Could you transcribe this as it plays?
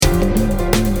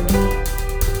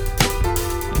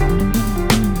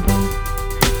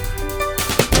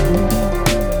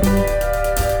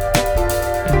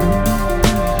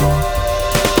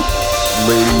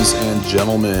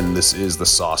gentlemen, this is the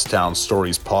Saucetown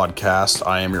Stories podcast.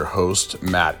 I am your host,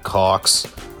 Matt Cox.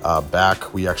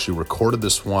 We actually recorded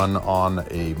this one on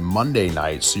a Monday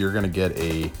night, so you're going to get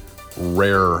a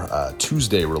rare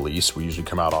Tuesday release. We usually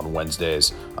come out on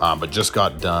Wednesdays, but just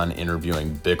got done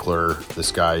interviewing Bickler.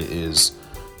 This guy is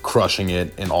crushing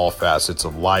it in all facets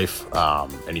of life,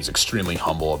 and he's extremely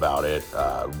humble about it.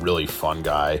 Really fun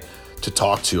guy to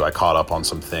talk to. I caught up on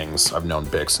some things. I've known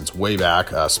Bick since way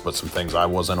back, but some things I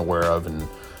wasn't aware of and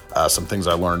some things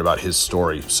I learned about his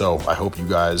story. So I hope you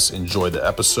guys enjoyed the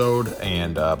episode.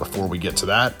 And before we get to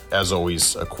that, as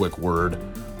always, a quick word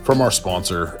from our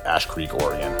sponsor, Ash Creek,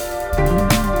 Oregon.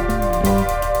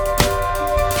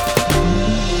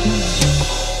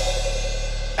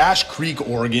 Ash Creek,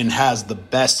 Oregon has the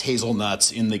best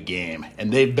hazelnuts in the game,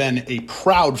 and they've been a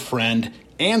proud friend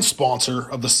and sponsor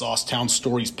of the Saucetown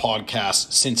Stories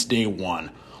podcast since day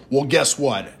one. Well, guess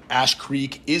what? Ash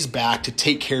Creek is back to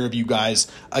take care of you guys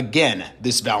again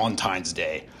this Valentine's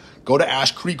Day. Go to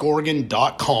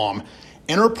ashcreekoregon.com,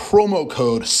 enter promo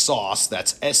code SAUCE,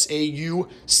 that's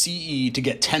SAUCE, to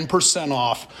get 10%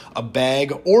 off a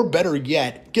bag, or better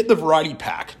yet, get the variety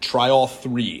pack. Try all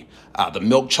three. The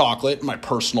milk chocolate, my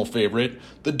personal favorite,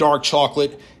 the dark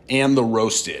chocolate, and the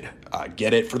roasted.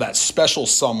 Get it for that special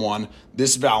someone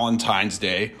this Valentine's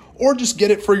Day, or just get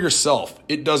it for yourself.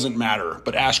 It doesn't matter,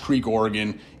 but Ash Creek,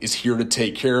 Oregon is here to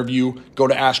take care of you. Go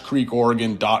to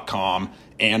ashcreekoregon.com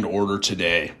and order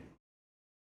today.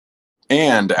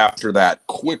 And after that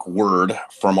quick word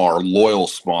from our loyal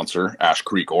sponsor, Ash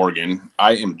Creek, Oregon,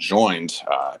 I am joined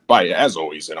by, as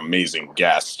always, an amazing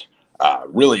guest.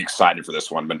 Really excited for this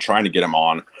one. Been trying to get him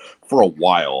on for a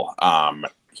while.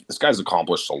 This guy's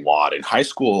accomplished a lot. In high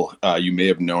school, you may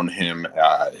have known him.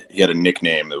 He had a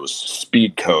nickname that was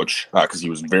Speed Coach because he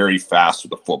was very fast with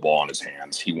the football in his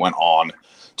hands. He went on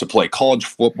to play college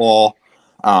football.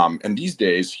 And these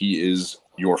days, he is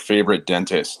your favorite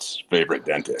dentist's favorite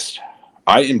dentist.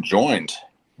 I am joined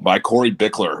by Corey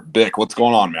Bickler. Bick, what's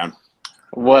going on, man?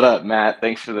 What up, Matt?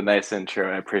 Thanks for the nice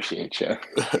intro. I appreciate you.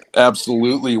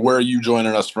 Absolutely. Where are you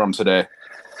joining us from today?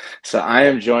 So I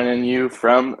am joining you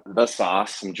from the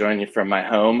Sauce. I'm joining you from my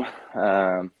home.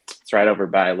 It's right over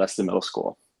by Leslie Middle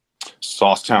School.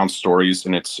 Saucetown Stories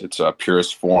in its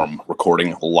purest form,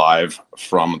 recording live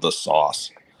from the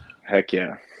Sauce. Heck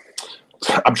yeah.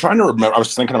 I'm trying to remember. I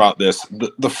was thinking about this.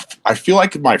 I feel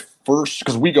like my first,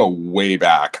 because we go way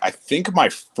back, I think my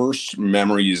first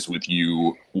memories with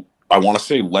you, I want to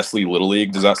say Leslie Little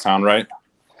League. Does that sound right?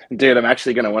 Dude, I'm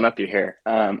actually going to one-up you here.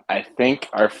 I think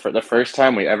the first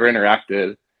time we ever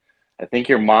interacted, I think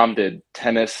your mom did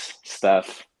tennis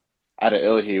stuff out of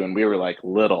Illinois when we were like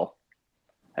little.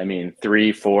 I mean,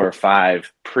 3, 4,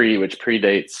 5, which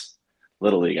predates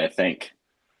Little League, I think.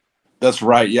 That's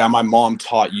right. Yeah, my mom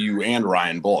taught you and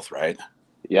Ryan both, right?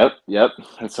 Yep.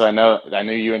 And so I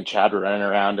knew you and Chad were running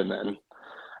around, and then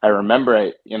I remember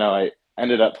I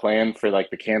ended up playing for like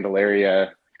the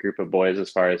Candelaria group of boys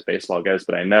as far as baseball goes,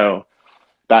 but I know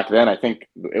back then I think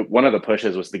one of the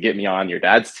pushes was to get me on your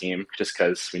dad's team just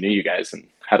because we knew you guys and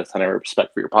had a ton of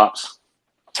respect for your pops.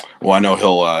 Well, I know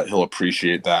he'll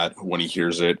appreciate that when he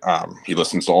hears it. He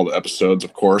listens to all the episodes,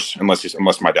 of course,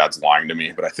 unless my dad's lying to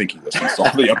me, but I think he listens to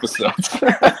all the episodes.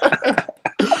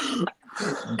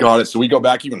 Got it. So we go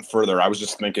back even further. I was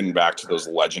just thinking back to those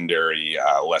legendary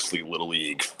Leslie Little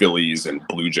League Phillies and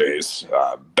Blue Jays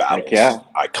battles. Yeah.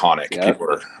 Iconic. Yeah.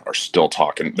 People are still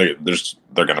talking. They're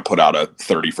going to put out a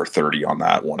 30 for 30 on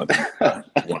that one of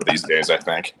these days, I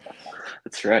think.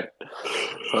 That's right.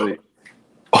 Funny.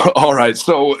 All right.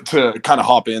 So to kind of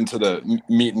hop into the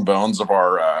meat and bones of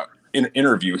our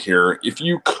interview here, if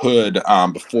you could,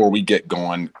 before we get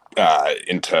going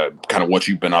into kind of what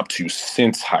you've been up to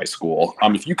since high school,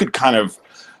 if you could kind of,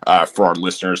 for our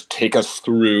listeners, take us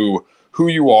through who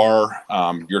you are,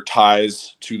 your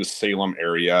ties to the Salem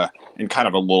area, and kind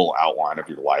of a little outline of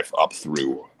your life up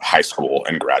through high school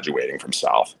and graduating from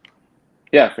South.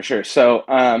 Yeah, for sure. So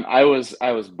I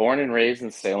was born and raised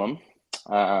in Salem.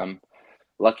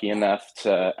 Lucky enough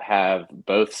to have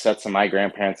both sets of my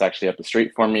grandparents actually up the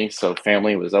street for me. So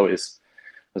family was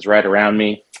right around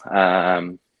me.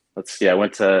 Let's see, I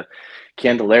went to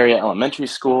Candelaria Elementary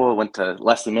School, went to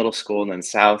Leslie Middle School, and then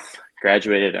South,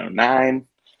 graduated in 2009,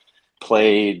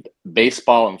 played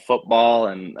baseball and football,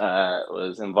 and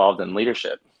was involved in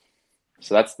leadership.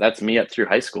 So that's me up through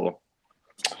high school.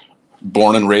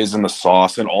 Born and raised in the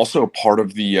Sauce, and also part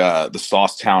of the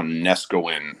Saucetown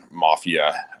Nescoin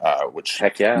Mafia, which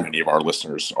Heck yeah. Many of our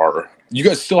listeners are. You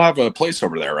guys still have a place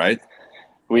over there, right?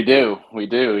 We do.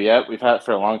 Yep, we've had it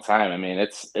for a long time. I mean,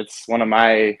 it's one of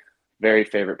my very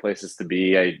favorite places to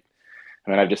be. I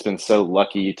mean, I've just been so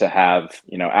lucky to have,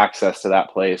 access to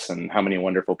that place, and how many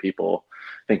wonderful people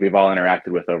I think we've all interacted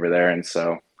with over there. And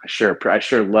so I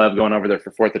sure love going over there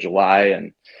for 4th of July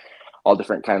and all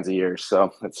different kinds of years.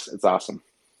 So it's awesome.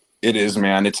 It is,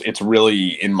 man. It's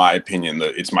really, in my opinion,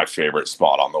 it's my favorite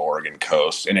spot on the Oregon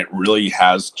coast, and it really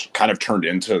has kind of turned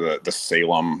into the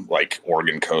Salem, like,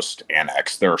 Oregon coast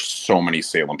annex. There are so many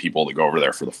Salem people that go over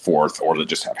there for the 4th, or that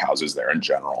just have houses there in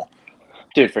general.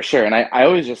 Dude, for sure. And I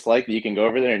always just like that you can go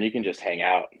over there and you can just hang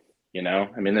out,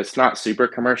 I mean, it's not super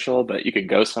commercial, but you could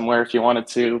go somewhere if you wanted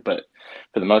to. But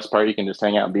for the most part, you can just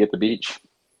hang out and be at the beach.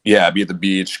 Yeah, be at the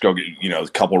beach, go get, a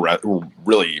couple,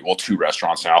 two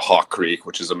restaurants now. Hawk Creek,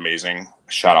 which is amazing.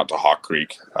 Shout out to Hawk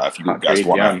Creek. If you guys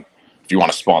want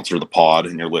to sponsor the pod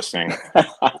and you're listening,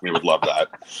 we would love that.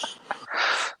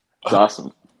 It's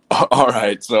awesome. All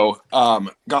right. So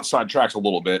got sidetracked a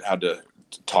little bit, had to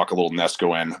talk a little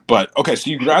Nesco in. But okay, so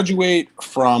you graduate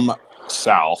from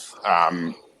South,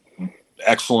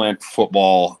 excellent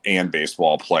football and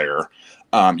baseball player.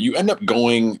 You end up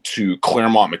going to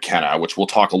Claremont McKenna, which we'll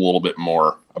talk a little bit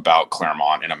more about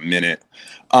Claremont in a minute.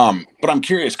 But I'm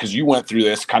curious, because you went through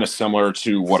this kind of similar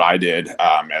to what I did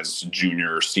as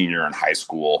junior, senior in high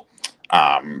school,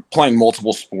 playing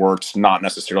multiple sports, not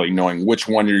necessarily knowing which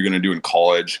one you're going to do in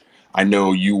college. I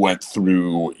know you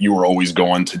were always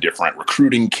going to different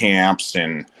recruiting camps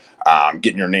and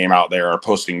getting your name out there,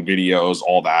 posting videos,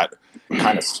 all that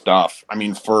kind of stuff. I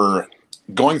mean, for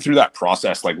going through that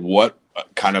process, like what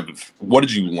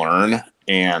did you learn,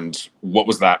 and what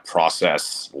was that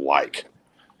process like?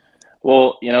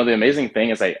 Well, the amazing thing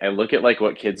is I look at like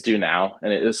what kids do now,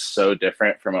 and it is so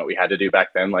different from what we had to do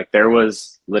back then. Like, there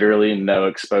was literally no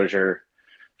exposure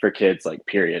for kids, like,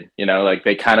 period. Like,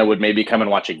 they kind of would maybe come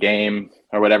and watch a game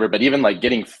or whatever, but even like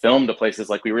getting filmed to places,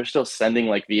 like, we were still sending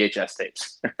like VHS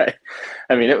tapes, right?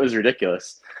 I mean, it was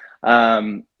ridiculous.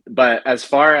 But as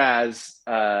far as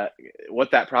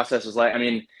what that process was like, I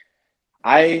mean,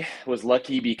 I was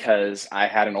lucky because I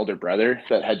had an older brother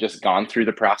that had just gone through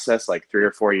the process like 3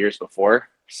 or 4 years before.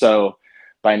 So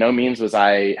by no means was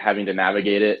I having to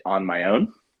navigate it on my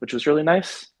own, which was really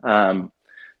nice.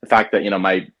 The fact that,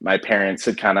 my parents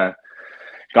had kind of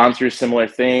gone through a similar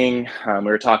thing. We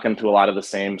were talking to a lot of the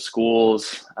same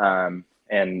schools. And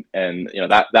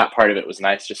that part of it was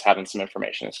nice, just having some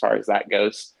information as far as that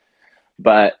goes.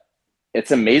 But it's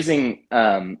amazing,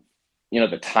 the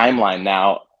timeline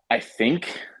now.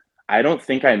 I don't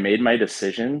think I made my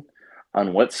decision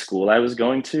on what school I was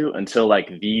going to until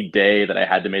like the day that I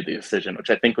had to make the decision, which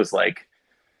I think was like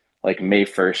May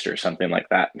 1st or something like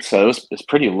that. So it was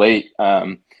pretty late.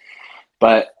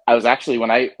 But I was actually, when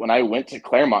I went to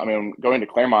Claremont, going to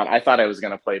Claremont, I thought I was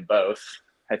going to play both.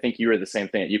 I think you were the same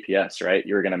thing at UPS, right?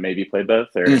 You were going to maybe play both,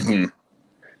 or Mm-hmm.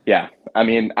 Yeah. I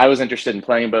mean, I was interested in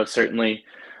playing both, certainly.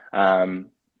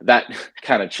 That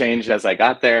kind of changed as I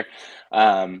got there.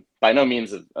 By no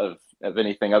means of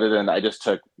anything other than I just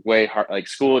took way hard, like,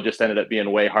 school just ended up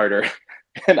being way harder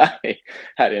than I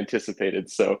had anticipated.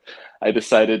 So I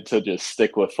decided to just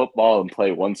stick with football and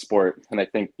play one sport. And I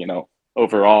think,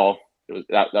 overall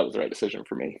that was the right decision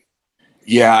for me.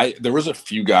 Yeah, there was a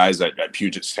few guys at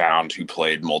Puget Sound who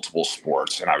played multiple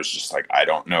sports, and I was just like, I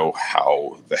don't know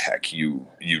how the heck you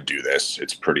do this.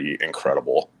 It's pretty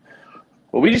incredible.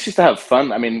 Well, we just used to have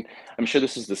fun. I mean, I'm sure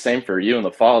this is the same for you in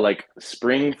the fall. Like,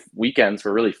 spring weekends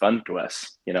were really fun to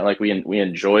us. Like, we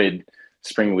enjoyed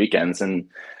spring weekends, and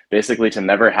basically to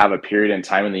never have a period in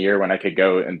time in the year when I could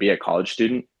go and be a college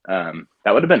student, that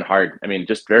would have been hard. I mean,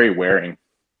 just very wearing.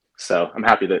 So I'm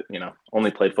happy that,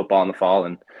 only played football in the fall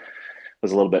and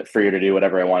was a little bit freer to do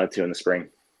whatever I wanted to in the spring.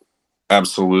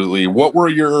 Absolutely.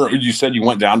 You said you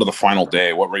went down to the final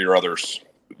day. What were your others?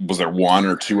 Was there one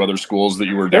or two other schools that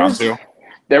you were down to?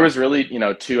 There was really,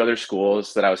 2 other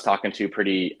schools that I was talking to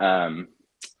pretty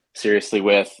seriously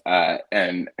with.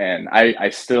 And I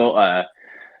still,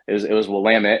 it was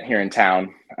Willamette here in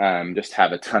town. Just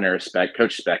have a ton of respect.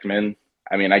 Coach Speckman.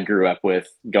 I mean, I grew up with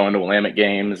going to Willamette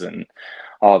games and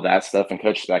all of that stuff. And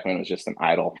Coach Speckman was just an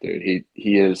idol, dude.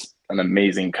 He is an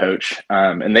amazing coach.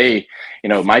 And they,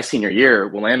 my senior year,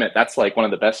 Willamette, that's like one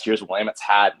of the best years Willamette's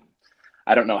had.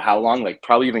 I don't know how long, like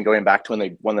probably even going back to when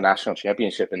they won the national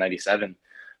championship in 97,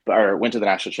 or went to the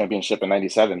national championship in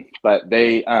 97. But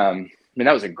they, that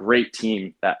was a great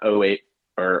team, that 08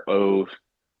 or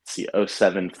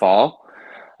 07 fall.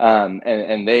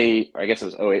 And they, I guess it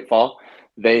was 08 fall.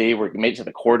 They were made to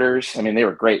the quarters. I mean, they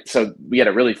were great. So we had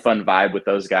a really fun vibe with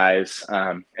those guys.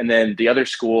 And then the other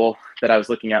school that I was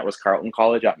looking at was Carleton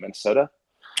College out in Minnesota.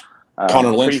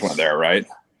 Connor Lynch went there, right?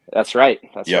 That's right.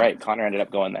 Right. Connor ended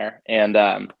up going there and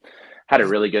had a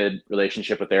really good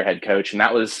relationship with their head coach. And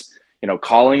that was,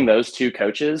 calling those two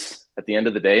coaches at the end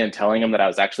of the day and telling them that I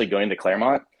was actually going to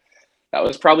Claremont, that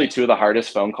was probably two of the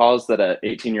hardest phone calls that a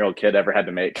 18-year-old kid ever had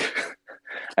to make.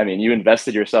 I mean, you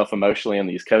invested yourself emotionally in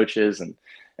these coaches, and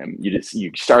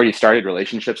you already started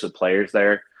relationships with players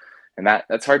there, and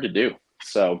that's hard to do.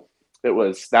 So that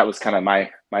was kind of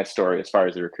my story as far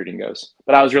as the recruiting goes.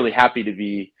 But I was really happy to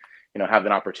be, have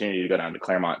an opportunity to go down to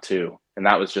Claremont too, and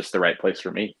that was just the right place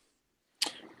for me.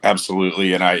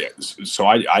 Absolutely. And I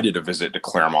did a visit to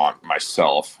Claremont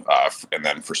myself, and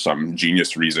then for some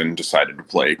genius reason decided to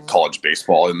play college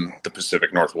baseball in the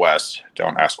Pacific Northwest.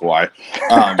 Don't ask why.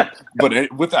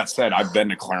 But with that said, I've been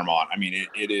to Claremont. I mean,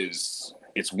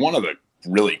 it's one of the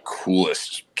really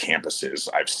coolest campuses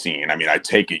I've seen. I mean, I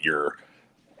take it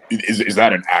is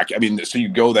that an act? I mean, so you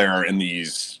go there in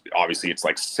these, obviously it's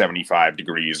like 75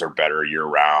 degrees or better year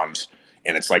round.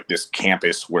 And it's like this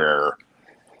campus where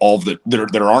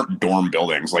there aren't dorm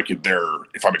buildings. Like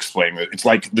if I'm explaining it, it's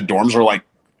like the dorms are like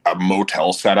a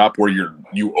motel setup where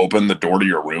you open the door to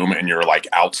your room and you're like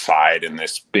outside in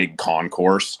this big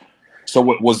concourse. So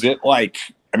what was it like?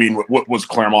 I mean, what was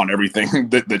Claremont everything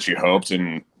that you hoped,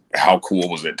 and how cool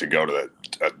was it to go to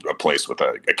a place with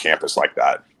a campus like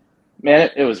that?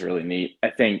 Man, it was really neat. I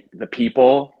think the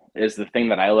people is the thing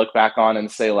that I look back on and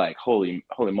say, like, holy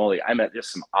moly, I met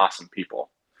just some awesome people,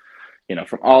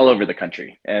 from all over the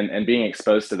country, and being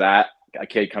exposed to that, a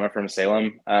kid coming from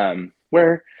Salem,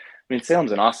 where, I mean,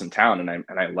 Salem's an awesome town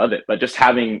and I love it, but just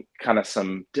having kind of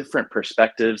some different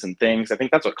perspectives and things, I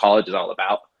think that's what college is all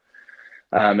about.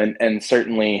 And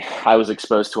certainly I was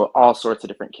exposed to all sorts of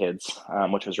different kids,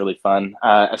 which was really fun.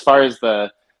 As far as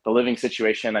the living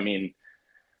situation, I mean,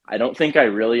 I don't think I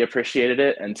really appreciated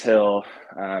it until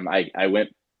I went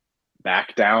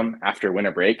back down after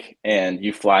winter break, and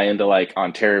you fly into like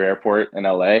Ontario Airport in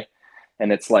LA,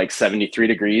 and it's like 73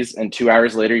 degrees, and 2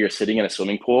 hours later you're sitting in a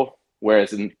swimming pool,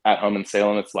 whereas at home in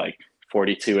Salem it's like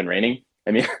 42 and raining.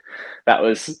 I mean, that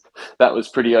was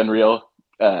pretty unreal.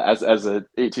 As a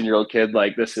 18-year-old kid,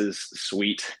 like, this is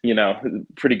sweet,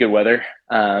 pretty good weather.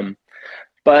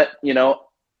 But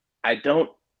I don't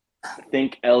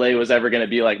think LA was ever going to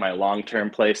be like my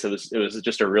long-term place. It was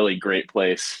just a really great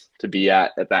place to be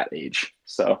at that age.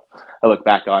 So I look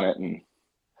back on it and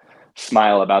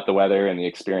smile about the weather and the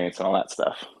experience and all that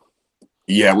stuff.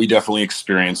 Yeah, we definitely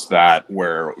experienced that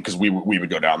because we would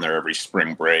go down there every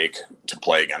spring break to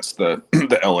play against the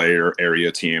LA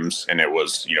area teams. And it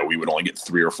was, we would only get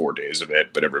 3 or 4 days of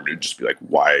it, but everybody would just be like,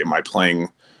 why am I playing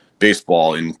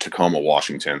baseball in Tacoma,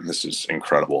 Washington? This is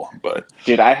incredible. But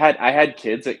dude, I had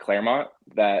kids at Claremont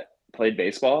that played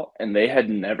baseball and they had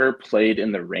never played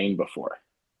in the rain before.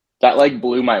 That like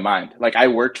blew my mind. Like, I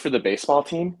worked for the baseball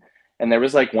team, and there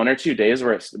was like 1 or 2 days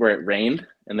where it rained,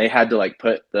 and they had to like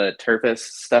put the turf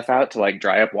stuff out to like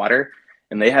dry up water,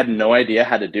 and they had no idea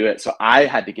how to do it. So I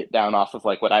had to get down off of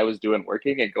like what I was doing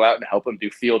working and go out and help them do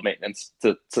field maintenance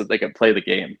so they could play the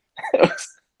game.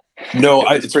 No,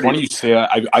 it's funny you say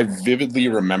that. I vividly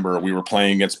remember we were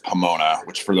playing against Pomona,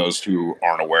 which, for those who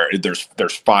aren't aware, there's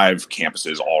 5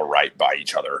 campuses all right by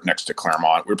each other next to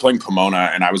Claremont. We were playing Pomona,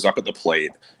 and I was up at the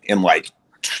plate, and like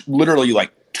literally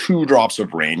like 2 drops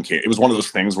of rain came. It was one of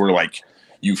those things where like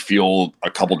you feel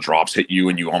a couple drops hit you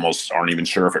and you almost aren't even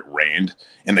sure if it rained.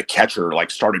 And the catcher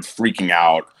like started freaking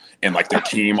out, and like their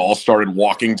team all started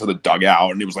walking to the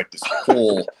dugout, and it was like this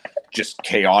whole just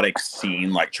chaotic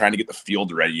scene, like trying to get the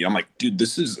field ready. I'm like, dude,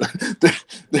 this is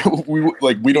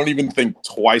we don't even think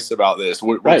twice about this.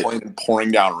 We're playing in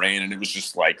pouring down rain, and it was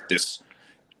just like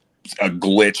a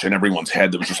glitch in everyone's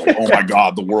head that was just like, oh my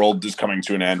God, the world is coming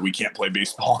to an end. We can't play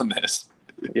baseball in this.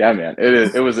 Yeah, man.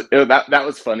 That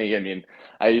was funny. I mean,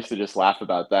 I used to just laugh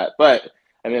about that, but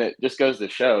I mean, it just goes to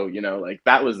show, like,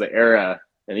 that was the era.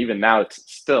 And even now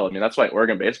it's still, I mean, that's why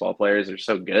Oregon baseball players are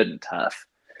so good and tough.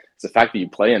 It's the fact that you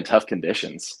play in tough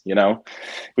conditions.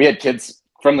 We had kids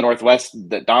from the Northwest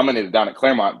that dominated down at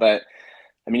Claremont, but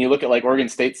I mean, you look at like Oregon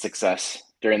State's success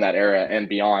during that era and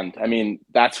beyond. I mean,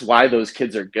 that's why those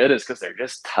kids are good, is because they're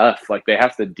just tough. Like, they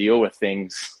have to deal with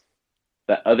things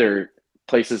that other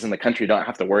places in the country don't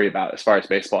have to worry about as far as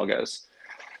baseball goes.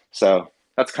 So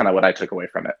that's kind of what I took away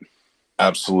from it.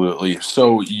 Absolutely.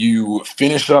 So you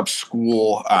finish up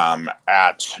school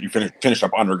finish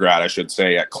up undergrad, I should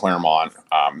say, at Claremont.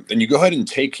 Then you go ahead and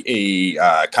take a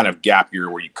kind of gap year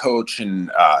where you coach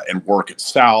and work at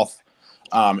South.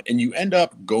 And you end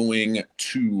up going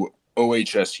to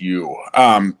OHSU.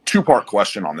 2-part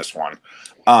question on this one.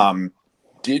 When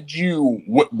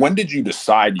did you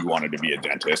decide you wanted to be a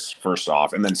dentist, first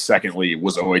off? And then secondly,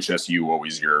 was OHSU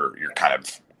always your kind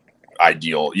of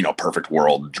ideal, perfect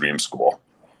world dream school?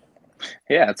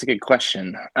 Yeah, that's a good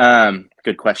question.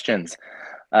 Good questions.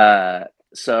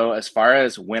 So as far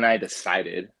as when I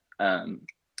decided, um,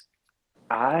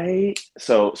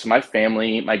 so my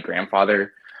family, my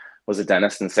grandfather was a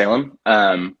dentist in Salem,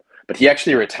 but he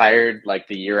actually retired like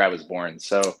the year I was born.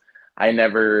 So I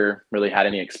never really had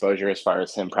any exposure as far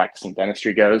as him practicing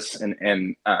dentistry goes,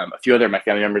 and a few other of my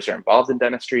family members are involved in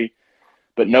dentistry,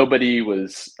 but nobody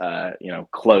was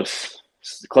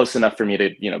close enough for me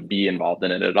to be involved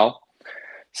in it at all.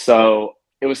 So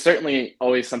it was certainly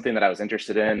always something that I was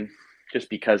interested in, just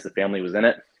because the family was in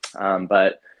it.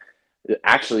 But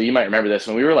actually, you might remember this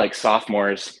when we were like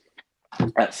sophomores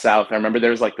at South. I remember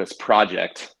there was like this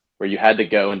project where you had to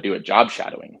go and do a job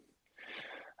shadowing.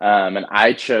 And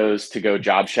I chose to go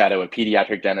job shadow a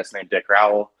pediatric dentist named Dick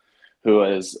Rowell, who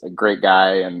was a great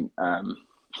guy. And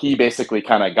he basically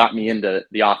kind of got me into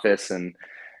the office, and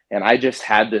I just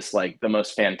had this like the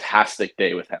most fantastic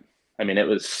day with him. I mean, it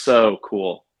was so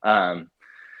cool.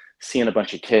 Seeing a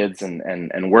bunch of kids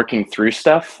and working through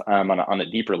stuff on a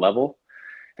deeper level.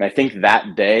 And I think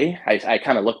that day, I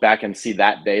kind of look back and see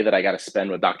that day that I got to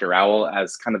spend with Dr. Rowell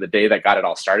as kind of the day that got it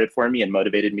all started for me and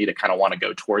motivated me to kind of want to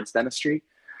go towards dentistry.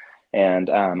 And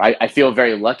I feel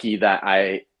very lucky that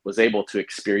I was able to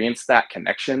experience that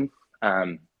connection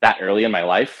that early in my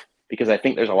life, because I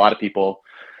think there's a lot of people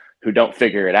who don't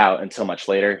figure it out until much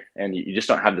later, and you just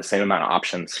don't have the same amount of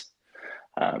options,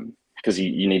 because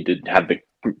you need to have the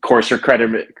course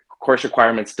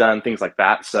requirements done, things like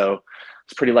that. So I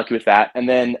was pretty lucky with that. And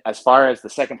then as far as the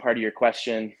second part of your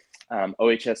question,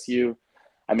 OHSU,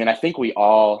 I mean, I think we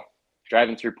all,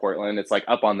 driving through Portland, it's like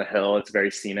up on the hill, it's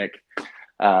very scenic.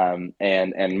 And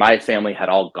my family had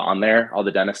all gone there. All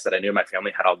the dentists that I knew in my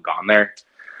family had all gone there.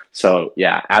 So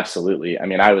yeah, absolutely. I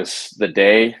mean, the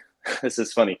day, this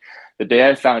is funny, the day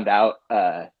I found out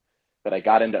that I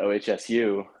got into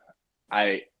OHSU,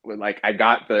 I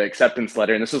got the acceptance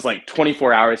letter, and this was like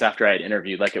 24 hours after I had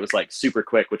interviewed. Like, it was like super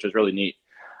quick, which was really neat.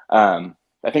 I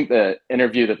think the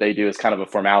interview that they do is kind of a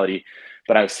formality,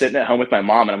 but I was sitting at home with my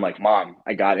mom, and I'm like, Mom,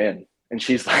 I got in. And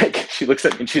she's like, she looks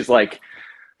at me and she's like,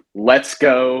 let's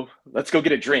go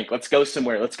get a drink. Let's go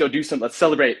somewhere. Let's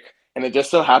celebrate. And it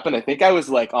just so happened, I think I was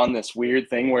like on this weird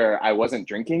thing where I wasn't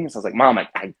drinking. So I was like, Mom,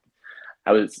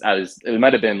 I was, it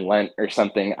might've been Lent or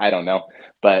something. I don't know,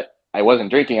 but I wasn't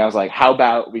drinking. I was like, how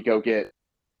about we go get,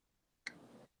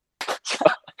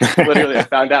 literally I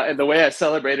found out. And the way I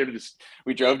celebrated was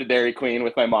we drove to Dairy Queen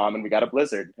with my mom and we got a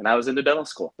Blizzard, and I was into dental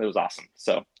school. It was awesome.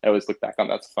 So I always look back on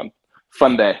that. It's a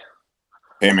fun day.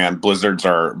 Hey man, blizzards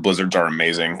are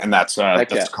amazing, and that's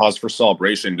cause for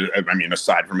celebration. I mean,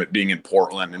 aside from it being in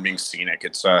Portland and being scenic,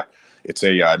 it's a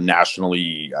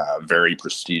nationally very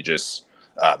prestigious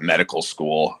medical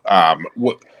school,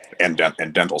 and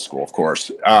dental school, of course.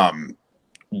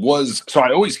 So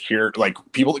I always hear like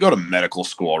people that go to medical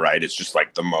school, right? It's just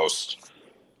like the most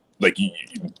like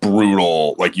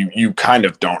brutal. Like you kind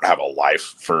of don't have a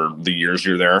life for the years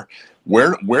you're there.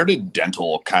 Where did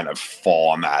dental kind of fall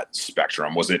on that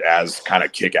spectrum? Was it as kind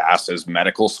of kick-ass as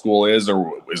medical school is,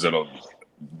 or is it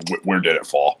where did it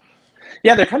fall?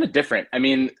 Yeah, they're kind of different. I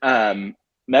mean,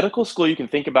 medical school, you can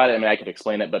think about it. I mean, I could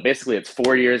explain it, but basically it's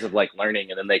 4 years of like learning,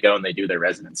 and then they go and they do their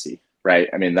residency, right?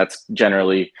 I mean, that's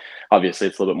generally, obviously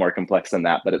it's a little bit more complex than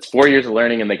that, but it's 4 years of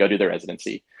learning and they go do their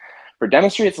residency. For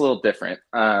dentistry, it's a little different.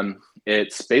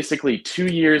 It's basically 2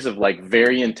 years of like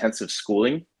very intensive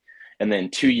schooling, and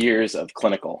then 2 years of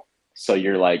clinical. So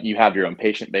you have your own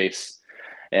patient base,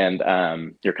 and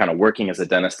you're kind of working as a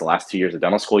dentist the last 2 years of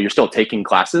dental school. You're still taking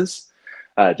classes,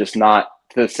 just not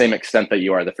to the same extent that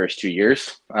you are the first 2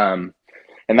 years.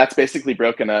 And that's basically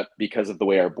broken up because of the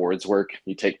way our boards work.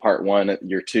 You take part one at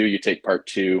year two, you take part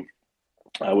two,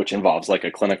 which involves like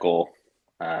a clinical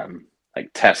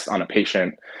like test on a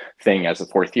patient thing as a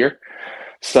fourth year.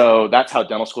 So that's how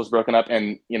dental school is broken up.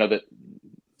 And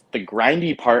the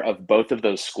grindy part of both of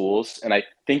those schools, and I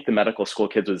think the medical school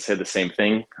kids would say the same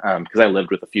thing, because I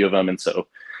lived with a few of them, and so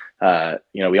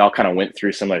we all kind of went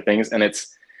through similar things. And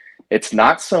it's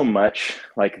not so much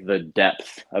like the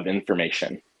depth of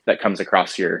information that comes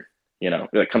across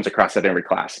that comes across at every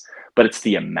class, but it's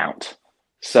the amount.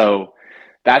 So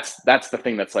that's the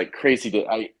thing that's like crazy.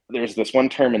 There's this one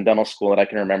term in dental school that I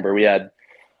can remember. We had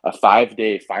a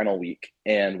 5-day final week,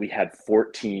 and we had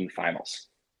 14 finals.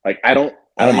 Like I don't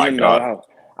even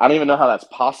know how that's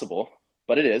possible,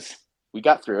 but it is. We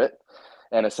got through it,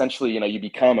 and essentially, you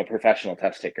become a professional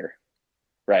test taker,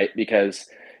 right? Because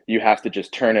you have to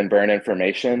just turn and burn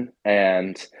information,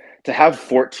 and to have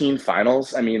 14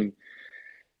 finals, I mean,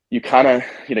 you kind of,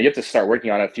 you have to start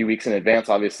working on it a few weeks in advance,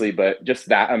 obviously, but just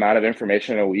that amount of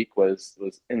information in a week was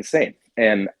insane.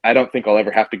 And I don't think I'll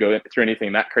ever have to go through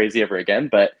anything that crazy ever again,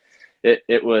 but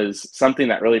it was something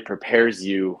that really prepares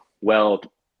you well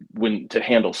to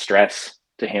handle stress,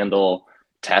 to handle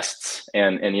tests.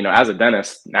 And as a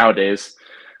dentist nowadays,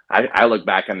 I look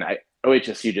back and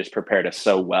OHSU just prepared us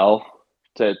so well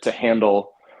to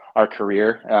handle our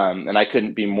career. And I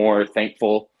couldn't be more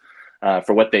thankful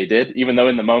for what they did, even though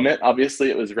in the moment,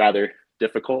 obviously it was rather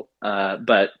difficult.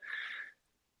 But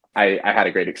I had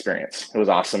a great experience. It was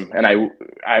awesome. And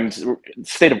I'm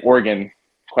state of Oregon,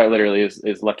 quite literally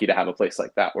is lucky to have a place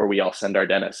like that where we all send our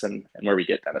dentists and where we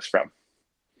get dentists from.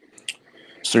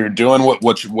 So you're doing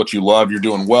what you love. You're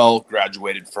doing well,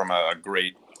 graduated from a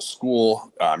great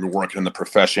school. You're working in the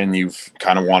profession you've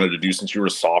kind of wanted to do since you were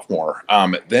a sophomore.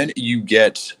 Then you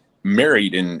get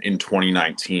married in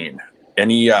 2019.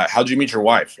 How'd you meet your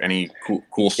wife? Any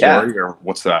cool story or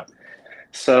what's that?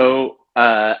 So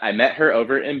I met her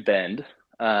over in Bend,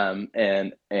 and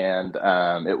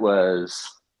it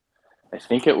was, I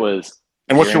think it was.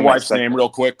 And what's your wife's name, real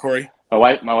quick, Corey?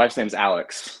 My wife's name's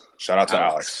Alex. Shout out to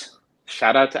Alex.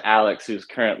 Shout out to Alex, who's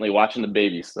currently watching the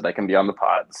baby so that I can be on the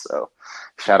pod. So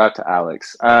shout out to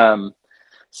Alex.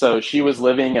 So she was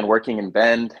living and working in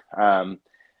Bend. And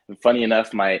funny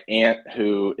enough, my aunt,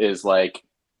 who is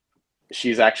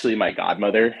she's actually my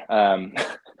godmother.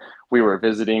 We were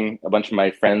visiting a bunch of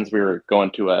my friends. We were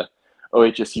going to a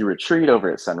OHSU retreat over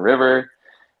at Sun River,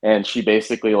 and she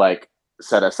basically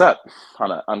set us up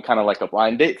on kind of like a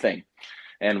blind date thing,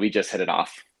 and we just hit it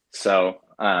off. So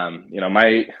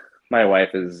my wife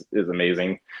is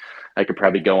amazing. I could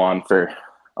probably go on for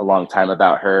a long time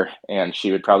about her, and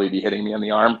she would probably be hitting me on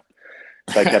the arm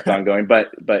if I kept on going. But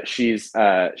she's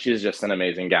just an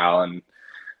amazing gal, and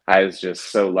I was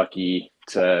just so lucky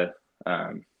to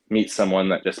meet someone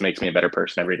that just makes me a better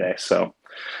person every day. So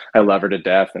I love her to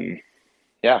death, and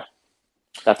yeah,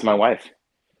 that's my wife.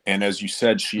 And as you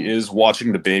said, she is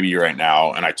watching the baby right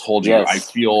now. And I told you, yes. I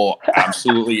feel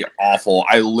absolutely awful.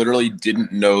 I literally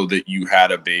didn't know that you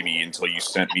had a baby until you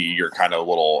sent me your kind of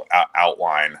little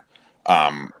outline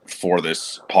for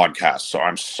this podcast. So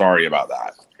I'm sorry about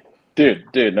that.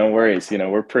 Dude, no worries.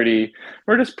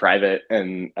 We're just private,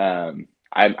 and I'm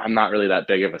not really that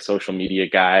big of a social media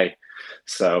guy.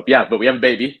 So yeah, but we have a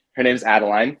baby. Her name's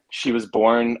Adeline. She was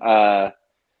born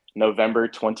November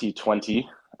 2020.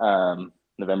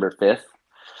 November 5th.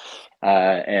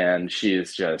 And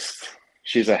she's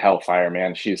a hellfire,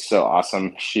 man. She's so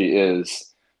awesome. She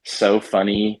is so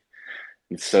funny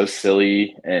and so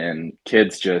silly, and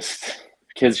kids just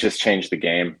change the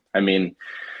game. I mean,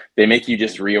 they make you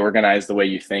just reorganize the way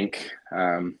you think.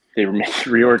 They make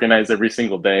you reorganize every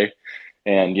single day,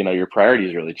 and your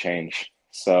priorities really change.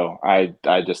 So I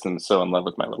just am so in love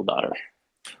with my little daughter.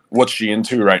 What's she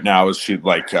into right now? Is she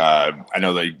I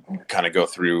know they kind of go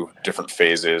through different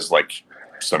phases. Like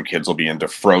some kids will be into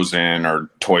Frozen or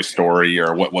Toy Story,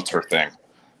 or what's her thing?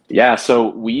 Yeah.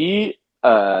 So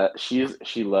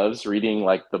she loves reading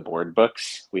the board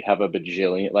books. We have a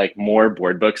bajillion, more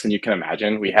board books than you can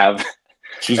imagine. We have.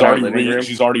 She's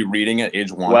already reading at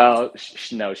age 1. Well,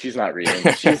 no, she's not reading.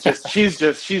 She's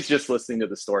just listening to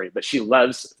the story. But she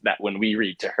loves that when we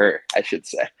read to her, I should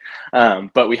say.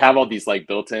 But we have all these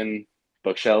built-in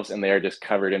bookshelves, and they are just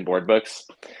covered in board books.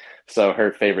 So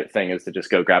her favorite thing is to just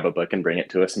go grab a book and bring it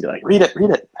to us and be like, read it.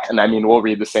 And I mean, we'll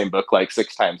read the same book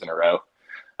 6 times in a row.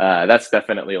 That's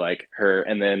definitely her.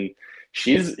 And then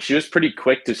she was pretty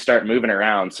quick to start moving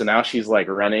around. So now she's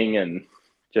running and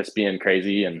just being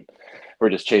crazy, and we're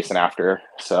just chasing after her.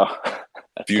 So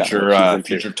future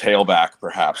tailback,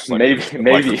 perhaps. Maybe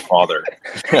her father.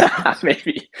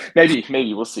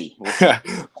 maybe we'll see.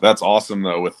 That's awesome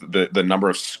though, with the number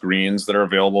of screens that are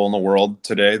available in the world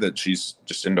today, that she's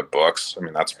just into books. I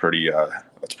mean, that's pretty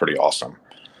awesome.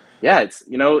 Yeah,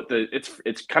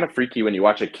 it's kind of freaky when you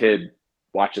watch a kid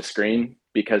watch a screen,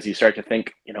 because you start to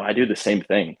think, I do the same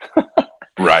thing.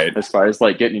 Right. As far as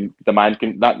getting the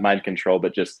not mind control,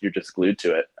 but you're just glued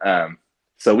to it.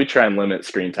 So we try and limit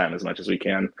screen time as much as we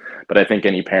can. But I think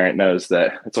any parent knows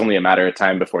that it's only a matter of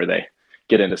time before they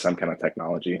get into some kind of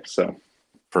technology. So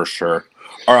for sure.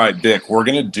 All right, Dick, we're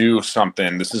going to do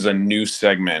something. This is a new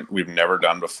segment we've never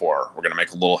done before. We're going to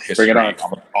make a little history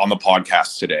on the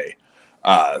podcast today.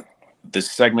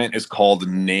 This segment is called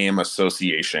Name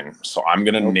Association. So I'm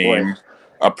going to name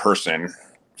a person.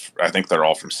 I think they're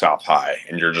all from South High,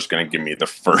 and you're just going to give me the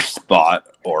first thought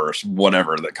or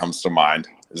whatever that comes to mind.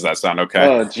 Does that sound okay?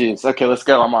 Oh, geez. Okay, let's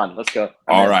go. I'm on. Let's go.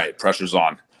 All right, pressure's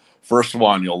on. First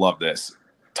one, you'll love this.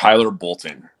 Tyler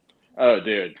Bolton. Oh,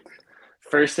 dude.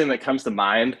 First thing that comes to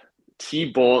mind,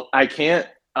 T-Bolt, I can't.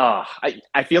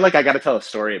 I feel like I got to tell a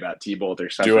story about T-Bolt or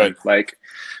something. Do it. Like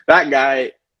that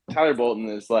guy, Tyler Bolton,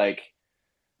 is like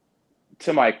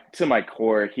to my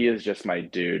core. He is just my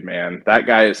dude, man. That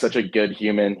guy is such a good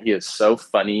human. He is so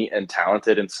funny and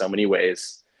talented in so many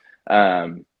ways.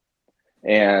 And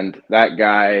that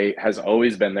guy has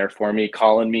always been there for me,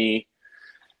 calling me,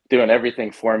 doing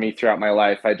everything for me throughout my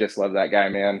life. I just love that guy,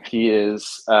 man. He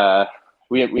is.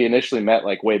 We initially met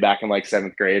like way back in like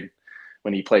 7th grade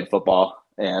when he played football,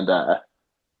 and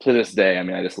to this day, I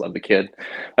mean, I just love the kid.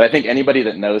 But I think anybody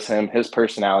that knows him, his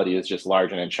personality is just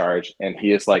large and in charge, and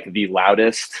he is like the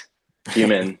loudest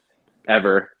human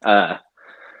ever. Yeah,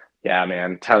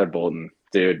 man, Tyler Bolton,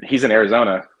 dude. He's in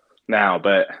Arizona now,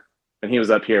 but when he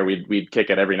was up here, we'd kick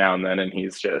it every now and then, and he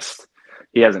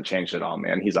hasn't changed at all,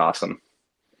 man. He's awesome.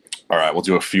 All right, we'll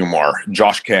do a few more.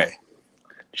 Josh K.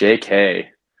 JK.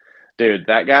 Dude,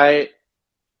 that guy,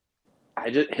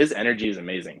 his energy is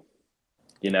amazing.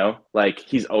 You know, like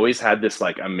he's always had this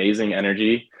like amazing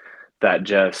energy that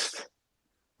just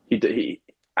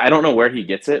I don't know where he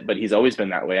gets it, but he's always been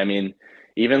that way. I mean,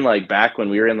 even like back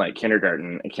when we were in like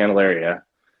kindergarten in Candelaria,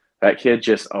 that kid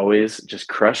just always just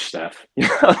crushed stuff. You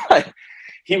know, like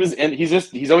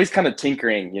he's always kind of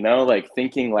tinkering, you know, like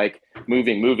thinking like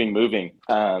moving.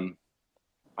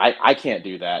 I can't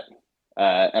do that.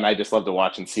 And I just love to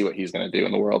watch and see what he's going to do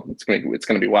in the world. It's going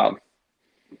to be wild.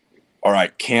 All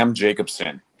right, Cam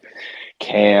Jacobson.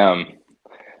 Cam,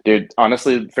 dude,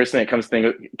 honestly, the first thing that comes to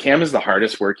think, Cam is one of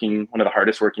the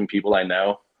hardest working people I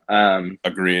know.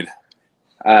 Agreed.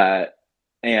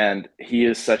 And he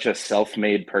is such a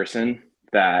self-made person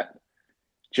that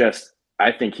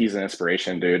I think he's an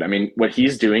inspiration, dude. I mean, what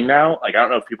he's doing now, like, I don't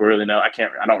know if people really know. I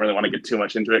don't really want to get too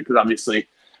much into it because obviously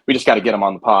we just got to get him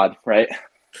on the pod, right?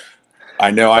 I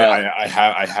know. I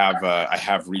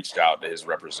have reached out to his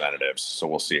representatives, so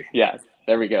we'll see. Yeah,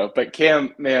 there we go. But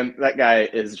Cam, man, that guy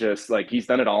is just like, he's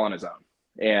done it all on his own.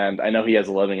 And I know he has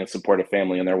a loving and supportive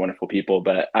family and they're wonderful people,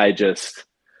 but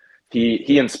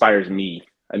he inspires me.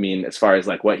 I mean, as far as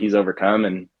like what he's overcome.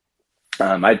 And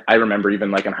I remember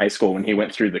even like in high school when he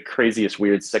went through the craziest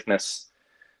weird sickness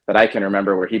that I can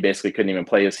remember, where he basically couldn't even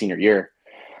play his senior year.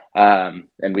 And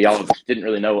we all didn't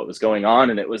really know what was going on,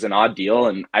 and it was an odd deal.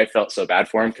 And I felt so bad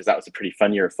for him because that was a pretty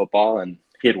fun year of football, and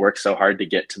he had worked so hard to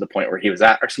get to the point where he was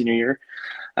at our senior year.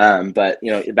 But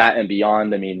you know, that and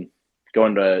beyond, I mean,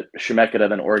 going to Chemeketa,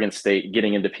 then Oregon State,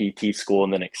 getting into PT school,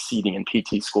 and then exceeding in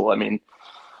PT school. I mean,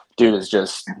 dude is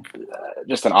just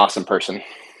an awesome person.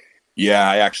 Yeah,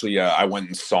 I actually I went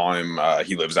and saw him.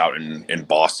 He lives out in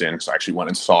Boston, so I actually went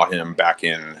and saw him back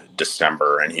in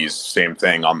December, and he's same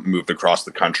thing. Moved across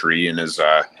the country and is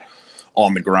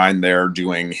on the grind there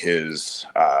doing his.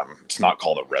 It's not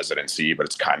called a residency, but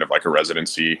it's kind of like a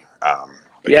residency.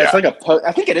 It's like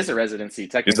I think it is a residency.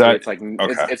 Technically, it's like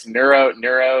okay. It's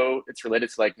neuro. It's related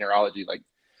to like neurology, like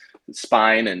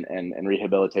spine and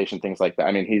rehabilitation, things like that.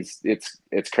 I mean,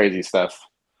 it's crazy stuff.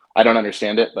 I don't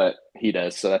understand it, but he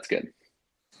does, so that's good.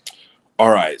 All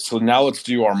right, so now let's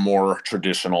do our more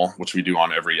traditional, which we do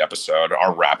on every episode,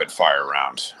 our rapid fire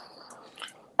round.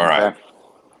 All right. Okay.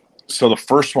 So the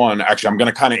first one, actually, I'm going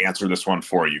to kind of answer this one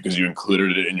for you because you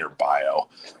included it in your bio,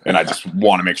 and I just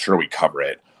want to make sure we cover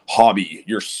it. Hobby,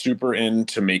 you're super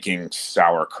into making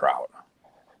sauerkraut.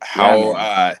 How,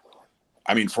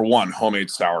 I mean, for one, homemade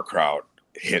sauerkraut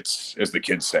hits, as the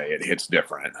kids say, it hits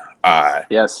different.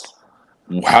 Yes.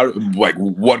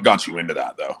 What got you into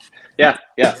that though? Yeah.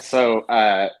 So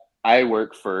I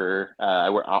work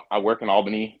in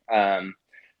Albany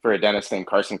for a dentist named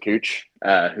Carson Cooch,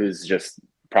 who's just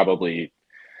probably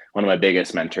one of my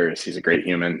biggest mentors. He's a great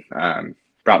human.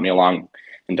 Brought me along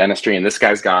in dentistry, and this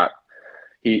guy's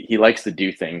he likes to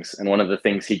do things. And one of the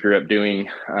things he grew up doing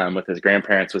with his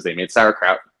grandparents was they made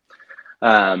sauerkraut.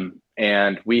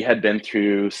 And we had been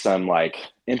through some like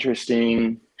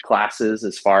interesting classes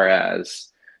as far as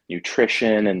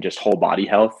nutrition and just whole body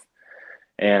health.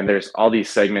 And there's all these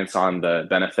segments on the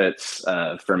benefits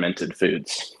of fermented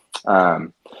foods.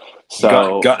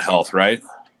 So gut health, right?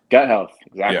 Gut health,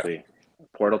 exactly. Yeah.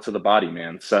 Portal to the body,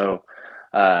 man. So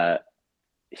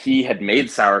he had made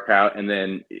sauerkraut and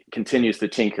then continues to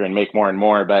tinker and make more and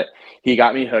more. But he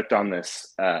got me hooked on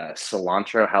this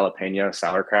cilantro jalapeno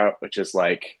sauerkraut, which is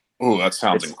like, oh, that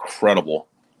sounds incredible.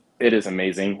 It is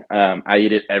amazing. I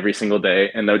eat it every single day,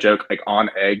 and no joke, like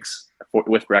on eggs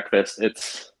with breakfast.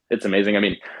 It's amazing. I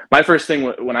mean, my first thing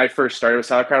when I first started with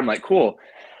sauerkraut, I'm like, cool,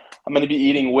 I'm going to be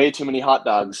eating way too many hot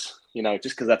dogs, you know,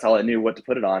 just because that's all I knew what to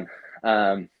put it on.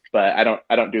 But I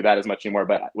don't do that as much anymore.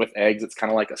 But with eggs, it's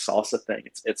kind of like a salsa thing.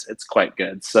 It's quite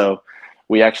good. So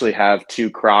We actually have 2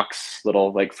 crocks,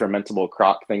 little like fermentable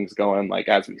crock things going like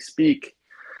as we speak.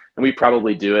 And we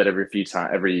probably do it every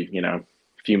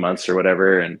few months or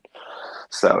whatever. And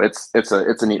so it's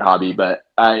a neat hobby, but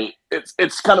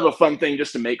it's kind of a fun thing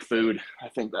just to make food. I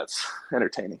think that's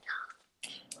entertaining.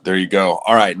 There you go.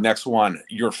 All right, next one.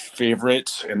 Your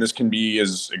favorite, and this can be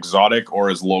as exotic or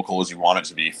as local as you want it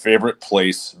to be, favorite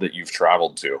place that you've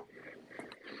traveled to.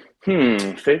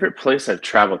 Favorite place I've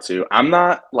traveled to. I'm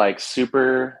not like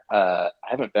super I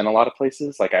haven't been a lot of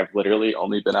places. Like I've literally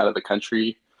only been out of the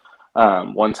country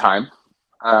one time.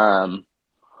 Um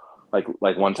like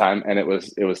one time, and it was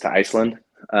to Iceland.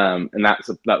 And that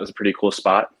was a pretty cool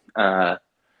spot.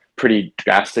 Pretty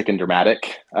drastic and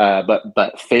dramatic.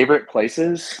 But favorite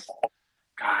places,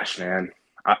 gosh, man,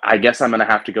 I guess I'm gonna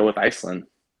have to go with Iceland.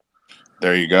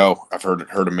 There you go. I've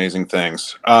heard amazing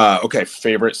things. Okay,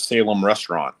 favorite Salem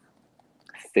restaurant.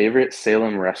 Favorite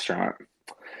Salem restaurant.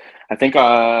 I think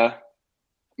I'm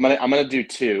gonna do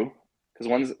 2 because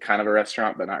one's kind of a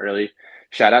restaurant, but not really.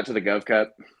 Shout out to the Gov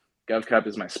Cup. Gov Cup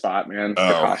is my spot, man. For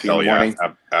Oh, coffee in hell the yeah. morning.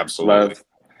 Absolutely.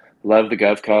 Love the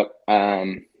Gov Cup.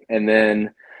 And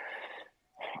then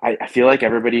I feel like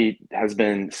everybody has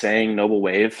been saying Noble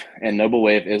Wave, and Noble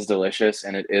Wave is delicious,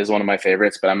 and it is one of my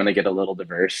favorites, but I'm going to get a little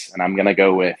diverse, and I'm going to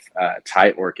go with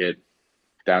Thai Orchid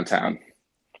downtown.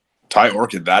 Thai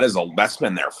Orchid, that's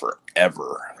been there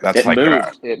forever. That's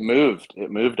It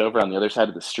moved over on the other side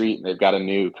of the street, and they've got a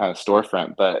new kind of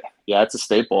storefront, but yeah, it's a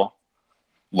staple.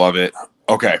 Love it.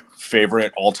 Okay,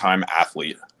 favorite all-time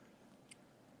athlete.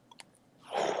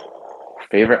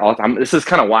 Favorite all-time. This is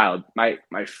kind of wild. My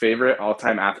favorite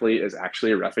all-time athlete is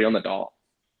actually Rafael Nadal.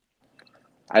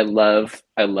 I love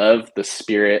the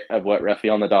spirit of what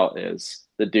Rafael Nadal is.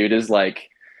 The dude is like,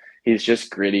 he's just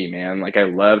gritty, man. Like I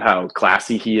love how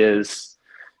classy he is.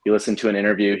 You listen to an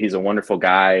interview, he's a wonderful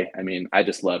guy. I mean, I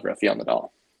just love Rafael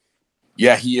Nadal.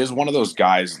 Yeah, he is one of those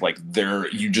guys, like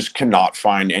you just cannot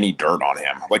find any dirt on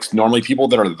him. Like normally people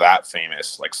that are that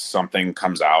famous, like something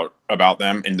comes out about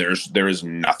them and there is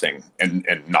nothing. And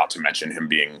not to mention him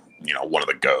being, one of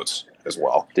the GOATs as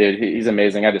well. Dude, he's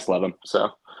amazing. I just love him. So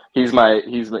he's my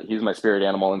spirit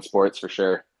animal in sports for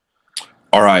sure.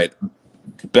 All right.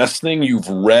 Best thing you've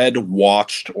read,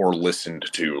 watched, or listened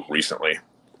to recently?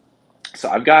 So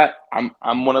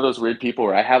I'm one of those weird people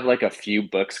where I have like a few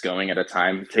books going at a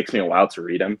time. It takes me a while to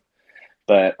read them,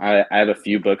 but I have a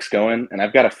few books going, and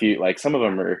I've got a few, like some of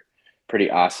them are pretty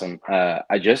awesome.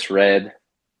 I just read,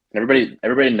 and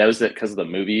everybody knows it because of the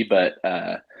movie, but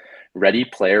Ready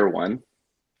Player One.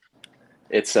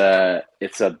 It's a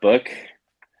book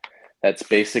that's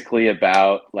basically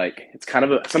about like, it's kind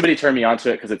of somebody turned me onto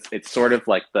it because it's sort of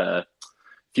like the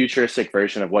futuristic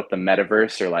version of what the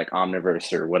metaverse or like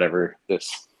omniverse or whatever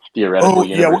this theoretical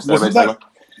universe.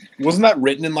 Wasn't that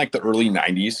written in like the early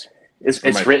 90s? It's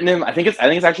written in, I think it's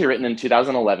actually written in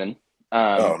 2011.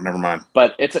 Never mind.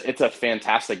 But it's a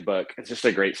fantastic book. It's just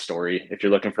a great story if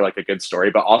you're looking for like a good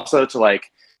story, but also to like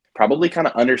probably kind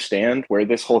of understand where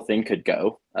this whole thing could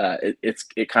go.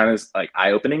 It kind of is like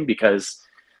eye-opening because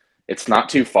it's not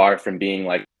too far from being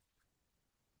like,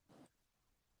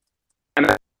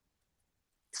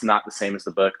 it's not the same as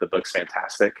the book. The book's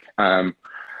fantastic.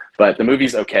 But the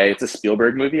movie's okay. It's a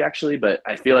Spielberg movie actually, but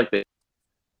I feel like the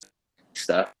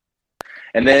stuff.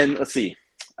 And then let's see.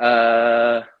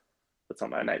 What's on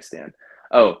my nightstand?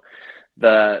 Oh,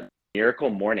 the Miracle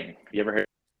Morning. You ever heard?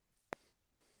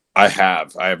 I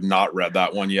have not read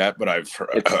that one yet, but I've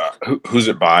heard, who's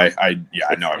it by? I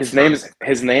know his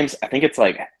name's I think it's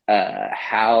like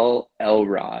Hal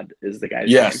Elrod is the guy's name.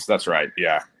 Yes, that's right.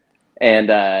 Yeah.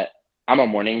 And I'm a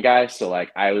morning guy, so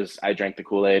like I drank the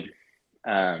Kool-Aid.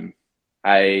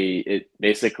 It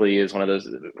basically is one of those,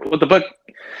 what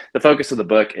the focus of the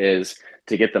book is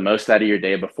to get the most out of your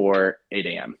day before 8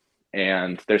 a.m.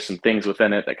 And there's some things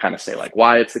within it that kind of say like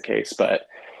why it's the case, but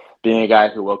being a guy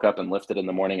who woke up and lifted in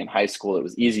the morning in high school, it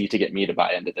was easy to get me to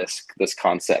buy into this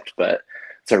concept, but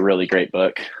it's a really great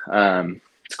book.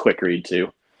 It's a quick read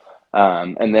too.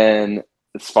 And then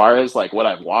as far as like what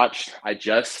I've watched, I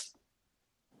just,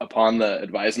 upon the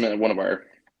advisement of one of our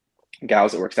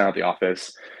gals that works down at the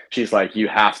office, she's like, you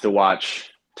have to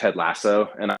watch Ted Lasso.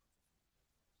 And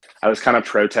I was kind of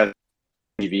pro Ted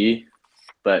TV,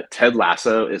 but Ted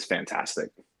Lasso is fantastic.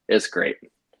 It's great.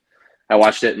 I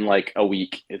watched it in like a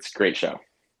week. It's a great show.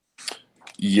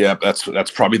 Yeah,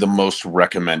 that's probably the most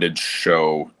recommended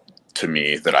show to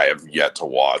me that I have yet to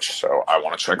watch. So I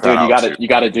want to check that out. You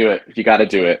got to do it. You got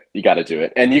to do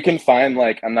it. And you can find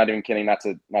like, I'm not even kidding, not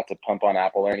to pump on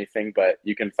Apple or anything, but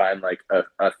you can find like a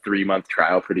 3-month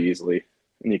trial pretty easily.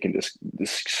 And you can just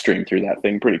stream through that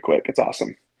thing pretty quick. It's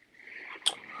awesome.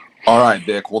 All right,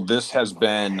 Dick. Well, this has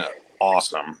been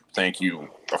awesome. Thank you,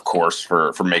 of course,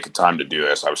 for making time to do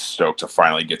this. I was stoked to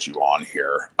finally get you on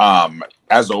here.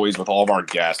 As always, with all of our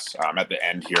guests, at the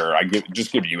end here, I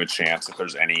give you a chance if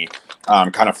there's any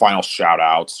kind of final shout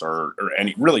outs or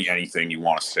anything you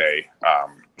want to say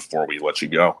before we let you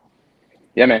go.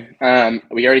 Yeah, man.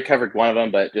 We already covered one of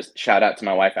them, but just shout out to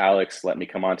my wife, Alex. Let me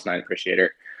come on tonight. I appreciate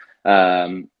her.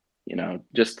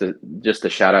 Just a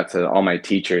shout out to all my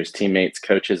teachers, teammates,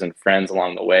 coaches, and friends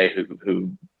along the way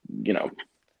who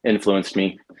influenced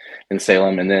me in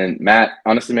Salem. And then Matt,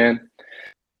 honestly, man,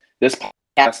 this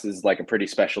podcast is like a pretty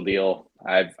special deal.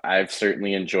 I've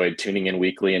certainly enjoyed tuning in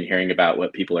weekly and hearing about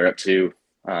what people are up to,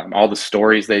 all the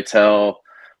stories they tell,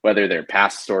 whether they're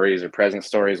past stories or present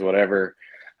stories, whatever.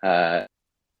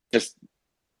 Just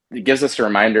it gives us a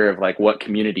reminder of like what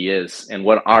community is and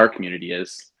what our community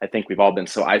is. I think we've all been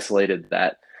so isolated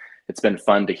that it's been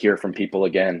fun to hear from people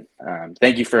again.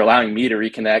 Thank you for allowing me to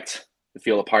reconnect, to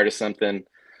feel a part of something.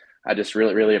 I just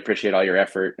really, really appreciate all your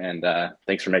effort, and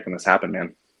thanks for making this happen,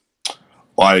 man.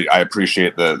 Well, I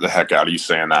appreciate the heck out of you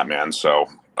saying that, man. So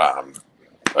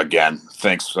again,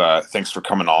 thanks for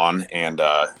coming on, and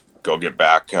go get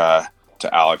back to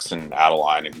Alex and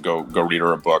Adeline and go read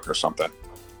her a book or something.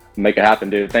 Make it happen,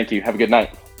 dude. Thank you. Have a good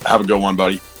night. Have a good one,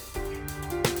 buddy.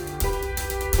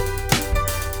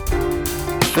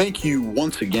 Thank you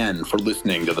once again for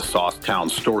listening to the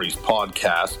Saucetown Stories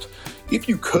podcast. If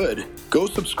you could, go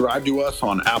subscribe to us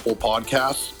on Apple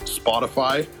Podcasts,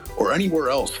 Spotify, or anywhere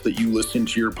else that you listen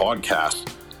to your podcasts.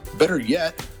 Better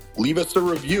yet, leave us a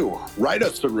review. Write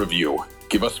us a review.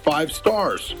 Give us 5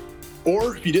 stars.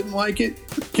 Or if you didn't like it,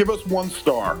 give us 1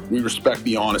 star. We respect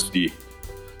the honesty.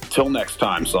 Till next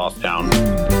time, Saucetown.